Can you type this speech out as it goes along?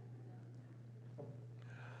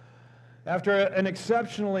After an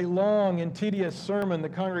exceptionally long and tedious sermon, the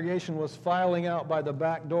congregation was filing out by the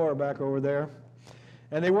back door back over there,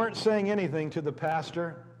 and they weren't saying anything to the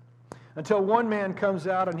pastor until one man comes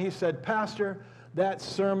out and he said, "Pastor, that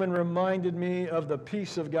sermon reminded me of the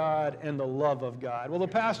peace of God and the love of God." Well, the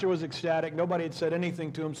pastor was ecstatic. Nobody had said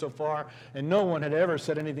anything to him so far, and no one had ever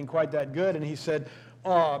said anything quite that good. And he said,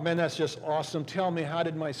 "Oh, man, that's just awesome. Tell me, how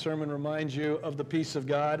did my sermon remind you of the peace of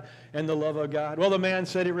God and the love of God?" Well, the man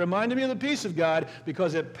said, "It reminded me of the peace of God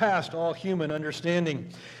because it passed all human understanding.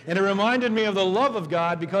 And it reminded me of the love of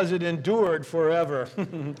God because it endured forever."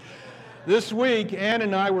 This week, Ann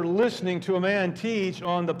and I were listening to a man teach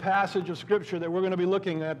on the passage of Scripture that we're going to be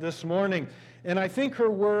looking at this morning. And I think her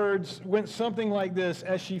words went something like this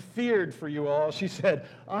as she feared for you all. She said,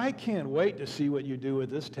 "I can't wait to see what you do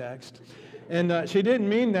with this text." And she didn't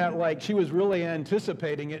mean that like she was really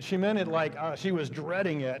anticipating it. She meant it like she was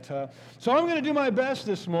dreading it. So I'm going to do my best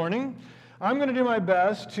this morning. I'm going to do my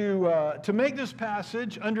best to make this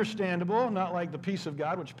passage understandable, not like the peace of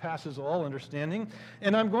God, which passes all understanding.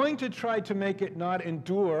 And I'm going to try to make it not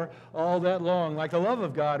endure all that long, like the love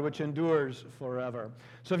of God, which endures forever.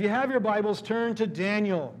 So if you have your Bibles, turn to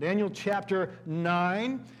Daniel chapter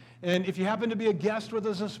 9. And if you happen to be a guest with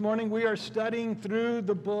us this morning, we are studying through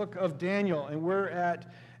the book of Daniel, and we're at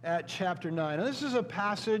chapter 9. Now, this is a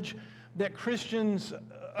passage that Christians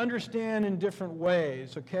understand in different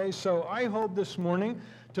ways, okay? So I hope this morning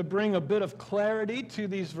to bring a bit of clarity to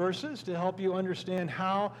these verses to help you understand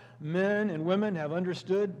how men and women have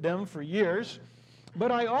understood them for years.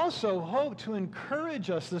 But I also hope to encourage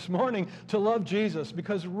us this morning to love Jesus,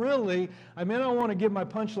 because really, I don't want to give my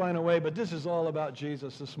punchline away, but this is all about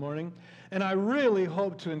Jesus this morning. And I really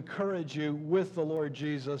hope to encourage you with the Lord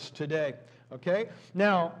Jesus today, okay?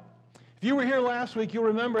 Now, if you were here last week, you'll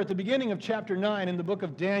remember at the beginning of chapter 9 in the book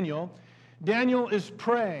of Daniel, Daniel is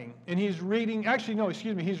praying, and he's reading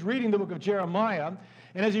the book of Jeremiah.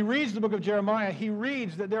 And as he reads the book of Jeremiah, he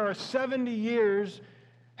reads that there are 70 years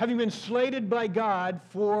having been slated by God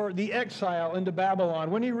for the exile into Babylon.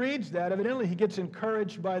 When he reads that, evidently he gets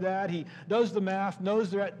encouraged by that. He does the math, knows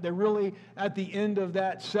they're really at the end of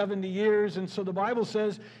that 70 years. And so the Bible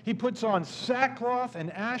says he puts on sackcloth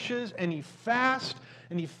and ashes, and he fasts.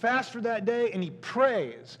 And he fasts for that day, and he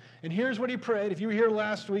prays. And here's what he prayed. If you were here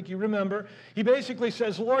last week, you remember. He basically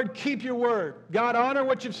says, "Lord, keep your word. God, honor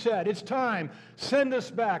what you've said. It's time. Send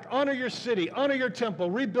us back. Honor your city. Honor your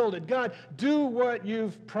temple. Rebuild it. God, do what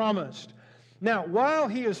you've promised." Now, while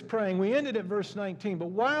he is praying, we ended at verse 19, but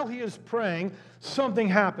while he is praying, something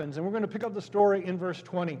happens. And we're going to pick up the story in verse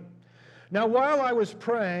 20. "Now, while I was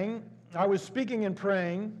praying, I was speaking and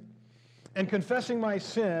praying and confessing my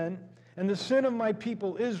sin and the sin of my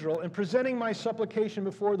people Israel, and presenting my supplication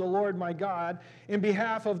before the Lord my God in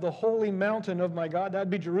behalf of the holy mountain of my God," that'd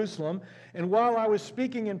be Jerusalem. "And while I was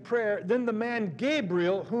speaking in prayer, then the man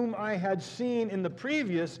Gabriel, whom I had seen in the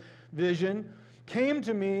previous vision, came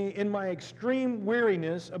to me in my extreme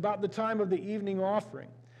weariness about the time of the evening offering.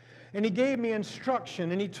 And he gave me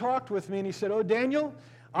instruction, and he talked with me, and he said, 'Oh, Daniel,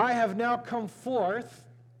 I have now come forth,'"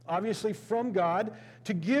 obviously from God,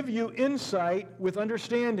 "'to give you insight with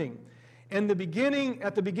understanding. And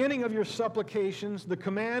at the beginning of your supplications, the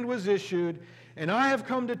command was issued, and I have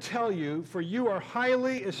come to tell you, for you are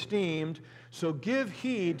highly esteemed, so give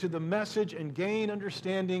heed to the message and gain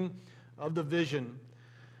understanding of the vision.'"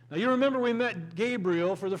 Now, you remember we met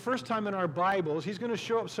Gabriel for the first time in our Bibles. He's going to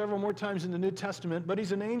show up several more times in the New Testament, but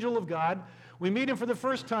he's an angel of God. We meet him for the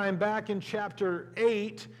first time back in chapter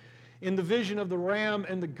 8 in the vision of the ram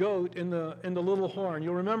and the goat in the little horn.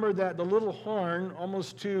 You'll remember that the little horn,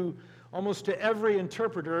 almost to every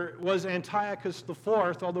interpreter, was Antiochus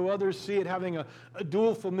IV, although others see it having a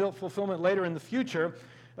dual fulfillment later in the future.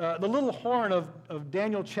 The little horn of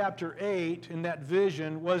Daniel chapter 8 in that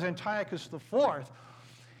vision was Antiochus IV.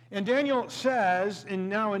 And Daniel says, and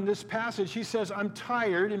now in this passage, he says, "I'm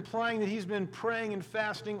tired," implying that he's been praying and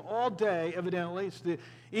fasting all day, evidently. It's the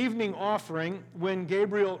evening offering when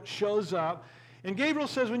Gabriel shows up. And Gabriel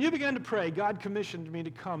says, "When you began to pray, God commissioned me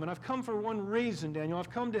to come. And I've come for one reason, Daniel. I've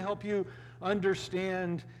come to help you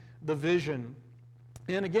understand the vision."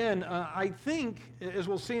 And again, I think, as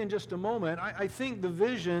we'll see in just a moment, I think the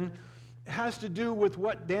vision has to do with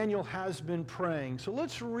what Daniel has been praying. So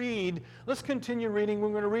let's continue reading. We're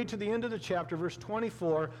going to read to the end of the chapter, verse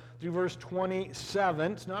 24 through verse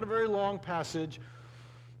 27. It's not a very long passage,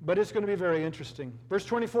 but it's going to be very interesting. Verse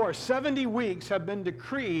 24, 70 weeks have been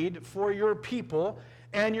decreed for your people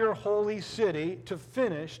and your holy city to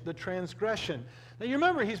finish the transgression. Now you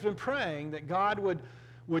remember he's been praying that God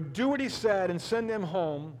would do what he said and send them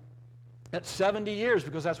home at 70 years,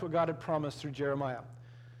 because that's what God had promised through Jeremiah.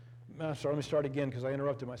 let me start again because I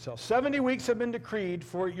interrupted myself. 70 weeks have been decreed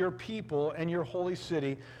for your people and your holy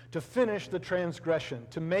city to finish the transgression,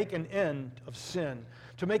 to make an end of sin,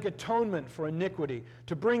 to make atonement for iniquity,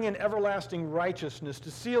 to bring in everlasting righteousness, to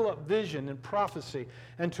seal up vision and prophecy,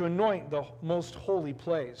 and to anoint the most holy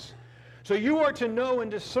place. So you are to know and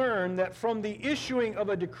discern that from the issuing of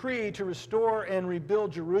a decree to restore and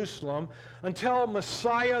rebuild Jerusalem until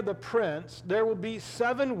Messiah the Prince, there will be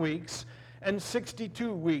 7 weeks and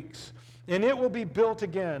 62 weeks, and it will be built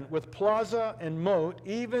again with plaza and moat,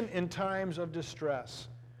 even in times of distress.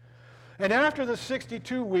 And after the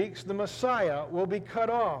 62 weeks, the Messiah will be cut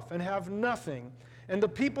off and have nothing, and the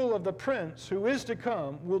people of the Prince who is to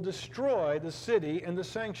come will destroy the city and the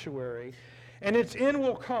sanctuary, and its end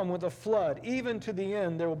will come with a flood. Even to the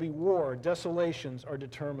end there will be war, desolations are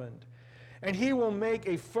determined. And he will make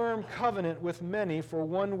a firm covenant with many for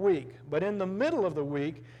 1 week, but in the middle of the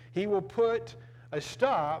week he will put a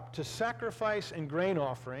stop to sacrifice and grain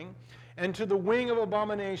offering, and to the wing of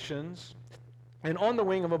abominations, and on the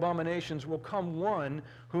wing of abominations will come one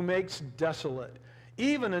who makes desolate,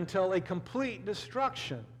 even until a complete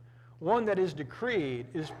destruction, one that is decreed,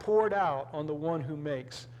 is poured out on the one who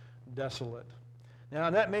makes desolate. Now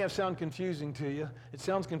that may have sounded confusing to you. It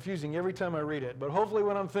sounds confusing every time I read it, but hopefully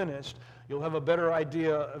when I'm finished, you'll have a better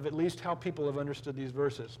idea of at least how people have understood these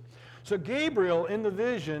verses. So Gabriel, in the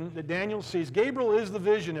vision that Daniel sees, Gabriel is the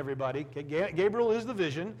vision, everybody. Okay? Gabriel is the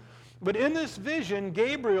vision. But in this vision,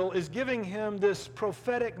 Gabriel is giving him this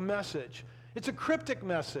prophetic message. It's a cryptic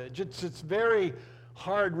message. It's very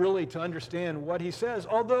hard really to understand what he says,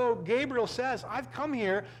 although Gabriel says, I've come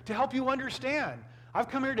here to help you understand. I've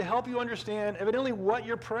come here to help you understand evidently what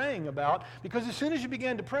you're praying about, because as soon as you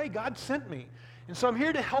began to pray, God sent me. And so I'm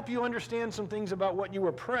here to help you understand some things about what you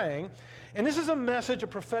were praying. And this is a message, a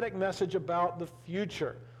prophetic message about the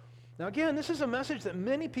future. Now again, this is a message that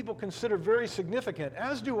many people consider very significant,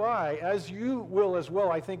 as do I, as you will as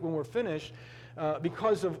well, I think, when we're finished,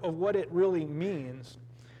 because of what it really means.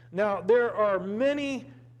 Now, there are many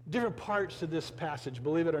different parts to this passage,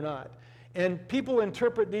 believe it or not. And people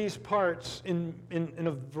interpret these parts in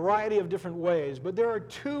a variety of different ways, but there are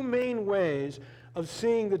 2 main ways of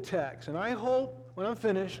seeing the text. And I hope, when I'm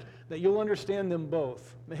finished, that you'll understand them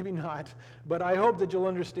both. Maybe not, but I hope that you'll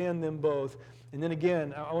understand them both. And then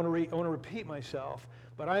again, I want to repeat myself,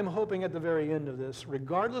 but I'm hoping at the very end of this,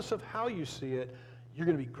 regardless of how you see it, you're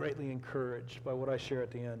going to be greatly encouraged by what I share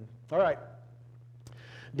at the end. All right.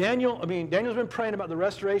 Daniel's been praying about the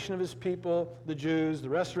restoration of his people, the Jews, the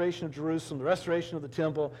restoration of Jerusalem, the restoration of the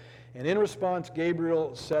temple. And in response,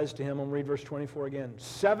 Gabriel says to him, I'm going to read verse 24 again,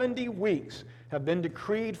 70 weeks have been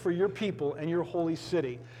decreed for your people and your holy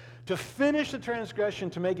city, to finish the transgression,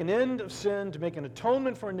 to make an end of sin, to make an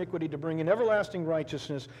atonement for iniquity, to bring in everlasting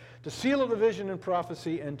righteousness, to seal up the vision and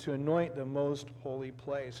prophecy, and to anoint the most holy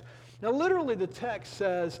place. Now, literally, the text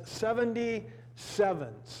says 70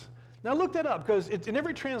 sevens. Now look that up, because in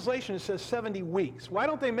every translation it says 70 weeks. Why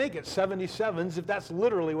don't they make it 77s if that's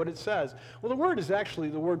literally what it says? Well, the word is actually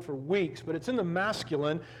the word for weeks, but it's in the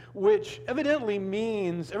masculine, which evidently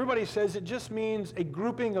means, everybody says it just means a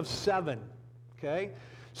grouping of 7, okay?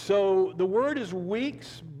 So the word is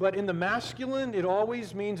weeks, but in the masculine it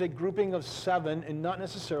always means a grouping of 7 and not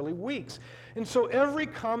necessarily weeks. And so every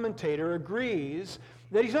commentator agrees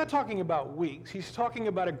that he's not talking about weeks, he's talking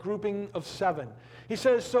about a grouping of 7. He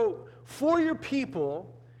says, so for your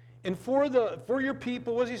people, and for your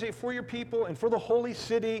people, what does he say? For your people and for the holy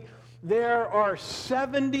city, there are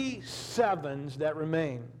 77s that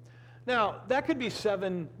remain. Now, that could be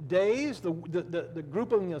 7 days. The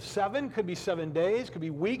grouping of 7 could be 7 days, could be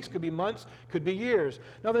weeks, could be months, could be years.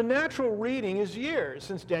 Now, the natural reading is years,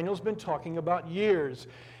 since Daniel's been talking about years.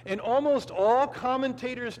 And almost all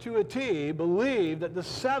commentators to a T believe that the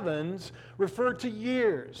 7s refer to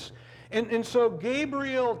years. And so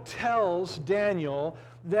Gabriel tells Daniel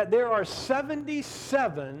that there are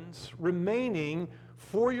 77s remaining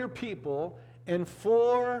for your people and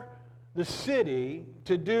for the city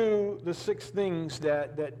to do the 6 things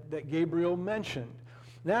that Gabriel mentioned.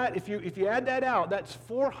 That, if you add that out, that's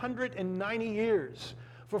 490 years.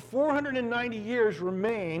 For 490 years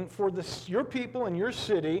remain for your people and your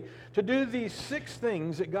city to do these 6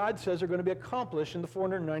 things that God says are going to be accomplished in the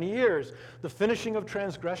 490 years. The finishing of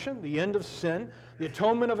transgression, the end of sin, the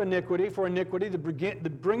atonement of iniquity for iniquity, the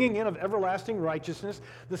bringing in of everlasting righteousness,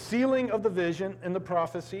 the sealing of the vision and the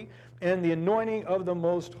prophecy, and the anointing of the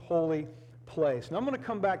most holy place. Now I'm going to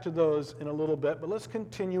come back to those in a little bit, but let's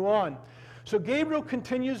continue on. So Gabriel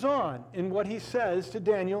continues on in what he says to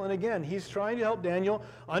Daniel, and again, he's trying to help Daniel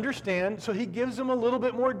understand, so he gives him a little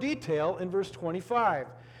bit more detail in verse 25.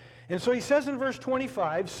 And so he says in verse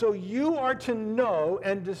 25, so you are to know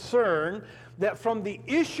and discern that from the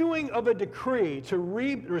issuing of a decree to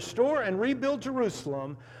restore and rebuild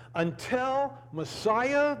Jerusalem until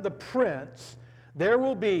Messiah the Prince, there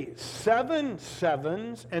will be 7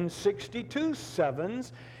 sevens and 62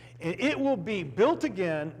 sevens, and it will be built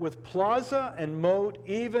again with plaza and moat,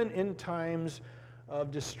 even in times of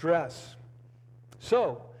distress.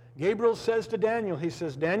 So, Gabriel says to Daniel, he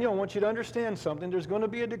says, Daniel, I want you to understand something. There's going to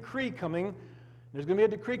be a decree coming. There's going to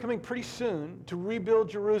be a decree coming pretty soon to rebuild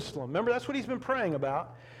Jerusalem. Remember, that's what he's been praying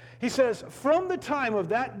about. He says, from the time of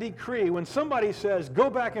that decree, when somebody says, go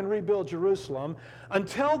back and rebuild Jerusalem,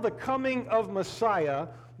 until the coming of Messiah,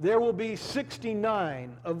 there will be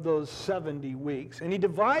 69 of those 70 weeks. And he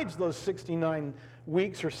divides those 69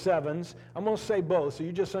 weeks or sevens. I'm going to say both, so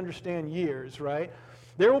you just understand years, right?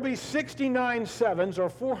 There will be 69 sevens, or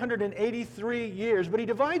 483 years, but he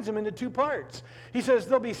divides them into 2 parts. He says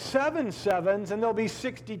there'll be 7 sevens and there'll be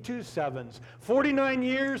 62 sevens. 49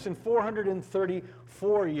 years and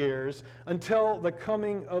 434 years until the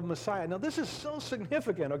coming of Messiah. Now this is so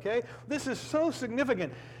significant, okay? This is so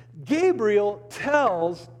significant. Gabriel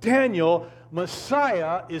tells Daniel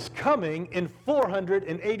Messiah is coming in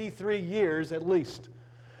 483 years at least.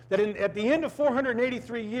 That at the end of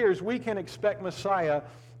 483 years, we can expect Messiah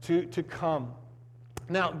to come.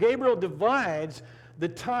 Now, Gabriel divides the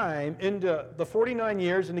time into the 49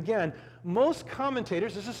 years. And again, most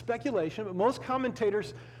commentators, this is speculation, but most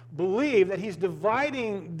commentators believe that he's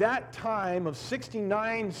dividing that time of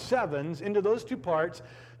 69 sevens into those 2 parts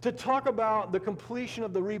to talk about the completion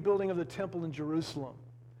of the rebuilding of the temple in Jerusalem.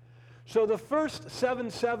 So the first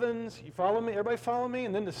 7 sevens, you follow me? Everybody follow me?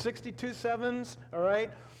 And then the 62 sevens, all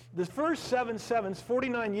right? The first 7 sevens,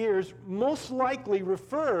 49 years, most likely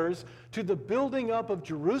refers to the building up of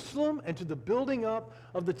Jerusalem and to the building up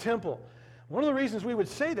of the temple. One of the reasons we would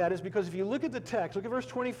say that is because if you look at the text, look at verse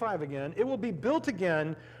 25 again, it will be built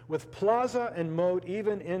again with plaza and moat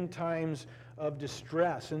even in times of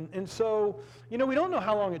distress. And so, we don't know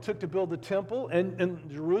how long it took to build the temple and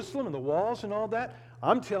Jerusalem and the walls and all that.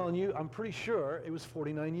 I'm telling you, I'm pretty sure it was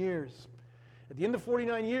 49 years. At the end of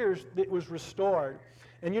 49 years, it was restored.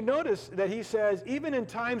 And you notice that he says, even in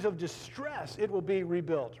times of distress, it will be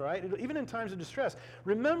rebuilt, right? Even in times of distress.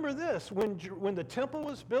 Remember this, when the temple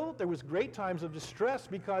was built, there was great times of distress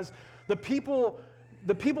because the people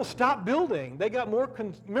stopped building. They got more,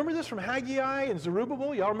 remember this from Haggai and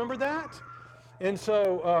Zerubbabel? Y'all remember that? And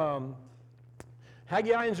so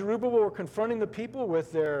Haggai and Zerubbabel were confronting the people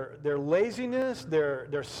with their laziness,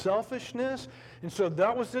 their selfishness. And so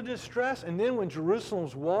that was the distress. And then when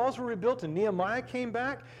Jerusalem's walls were rebuilt and Nehemiah came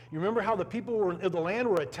back, you remember how the people of the land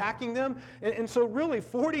were attacking them? And so really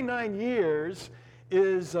 49 years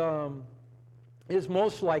is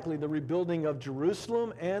most likely the rebuilding of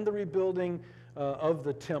Jerusalem and the rebuilding of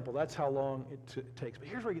the temple. That's how long it takes. But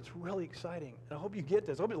here's where it gets really exciting. And I hope you get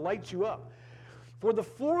this. I hope it lights you up. For the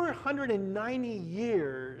 490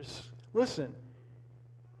 years, listen,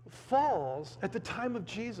 falls at the time of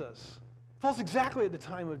Jesus. Falls exactly at the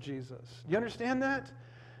time of Jesus. You understand that?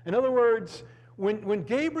 In other words, when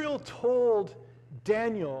Gabriel told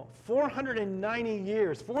Daniel 490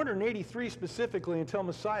 years, 483 specifically until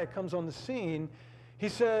Messiah comes on the scene, he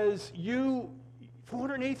says,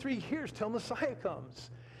 483 years till Messiah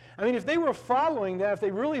comes. I mean, if they were following that, if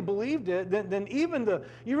they really believed it, then even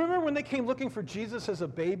you remember when they came looking for Jesus as a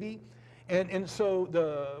baby? And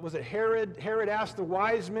so was it Herod? Herod asked the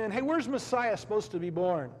wise men, hey, where's Messiah supposed to be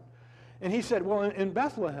born? And he said, well, in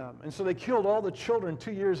Bethlehem. And so they killed all the children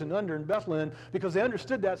 2 years and under in Bethlehem because they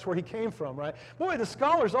understood that's where he came from, right? Boy, the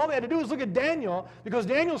scholars, all they had to do was look at Daniel because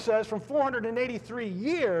Daniel says from 483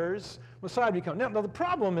 years, Messiah would become. Now, the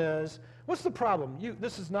problem is, what's the problem?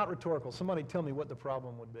 This is not rhetorical. Somebody tell me what the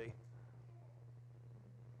problem would be.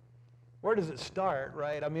 Where does it start,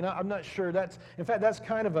 right? I mean, I'm not sure. In fact, that's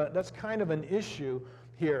kind of an issue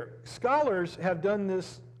here. Scholars have done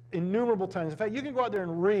this innumerable times. In fact, you can go out there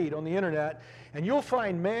and read on the internet, and you'll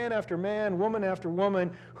find man after man, woman after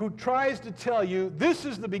woman, who tries to tell you this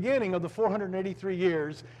is the beginning of the 483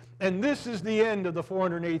 years, and this is the end of the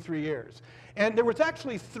 483 years. And there was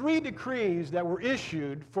actually 3 decrees that were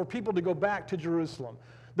issued for people to go back to Jerusalem.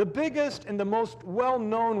 The biggest and the most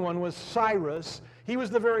well-known one was Cyrus. He was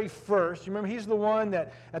the very first. You remember, he's the one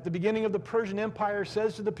that at the beginning of the Persian Empire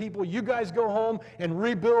says to the people, you guys go home and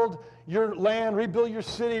rebuild your land, rebuild your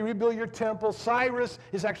city, rebuild your temple. Cyrus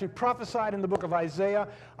is actually prophesied in the book of Isaiah.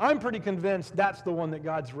 I'm pretty convinced that's the one that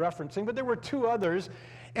God's referencing, but there were 2 others.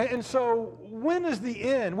 And so when is the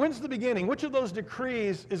end? When's the beginning? Which of those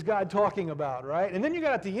decrees is God talking about, right? And then you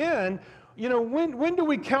got at the end, when do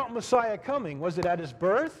we count Messiah coming? Was it at his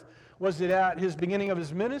birth? Was it at his beginning of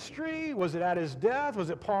his ministry? Was it at his death? Was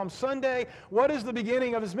it Palm Sunday? What is the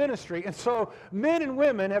beginning of his ministry? And so men and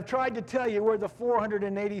women have tried to tell you where the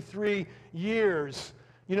 483 years,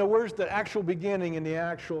 where's the actual beginning and the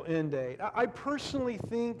actual end date. I personally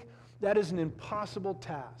think that is an impossible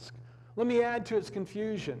task. Let me add to its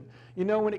confusion. When